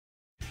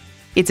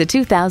It's a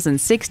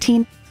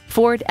 2016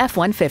 Ford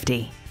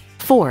F-150.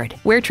 Ford,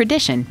 where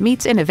tradition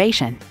meets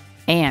innovation.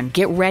 And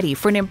get ready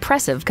for an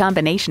impressive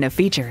combination of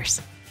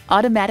features: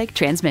 automatic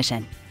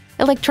transmission,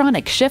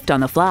 electronic shift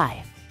on the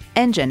fly,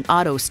 engine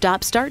auto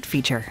stop-start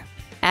feature,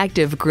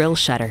 active grille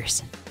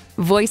shutters,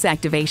 voice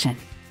activation,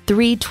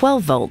 3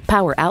 12-volt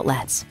power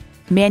outlets,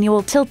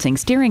 manual tilting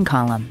steering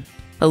column,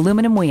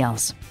 aluminum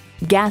wheels,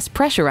 gas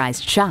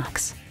pressurized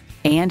shocks,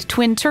 and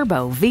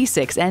twin-turbo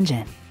V6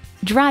 engine.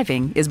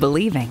 Driving is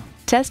believing.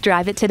 Test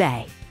drive it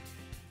today.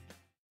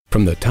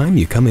 From the time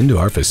you come into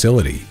our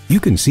facility, you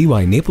can see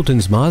why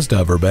Napleton's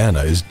Mazda of Urbana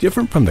is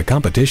different from the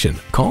competition.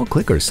 Call,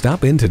 click, or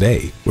stop in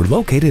today. We're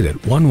located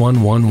at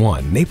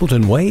 1111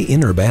 Napleton Way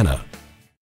in Urbana.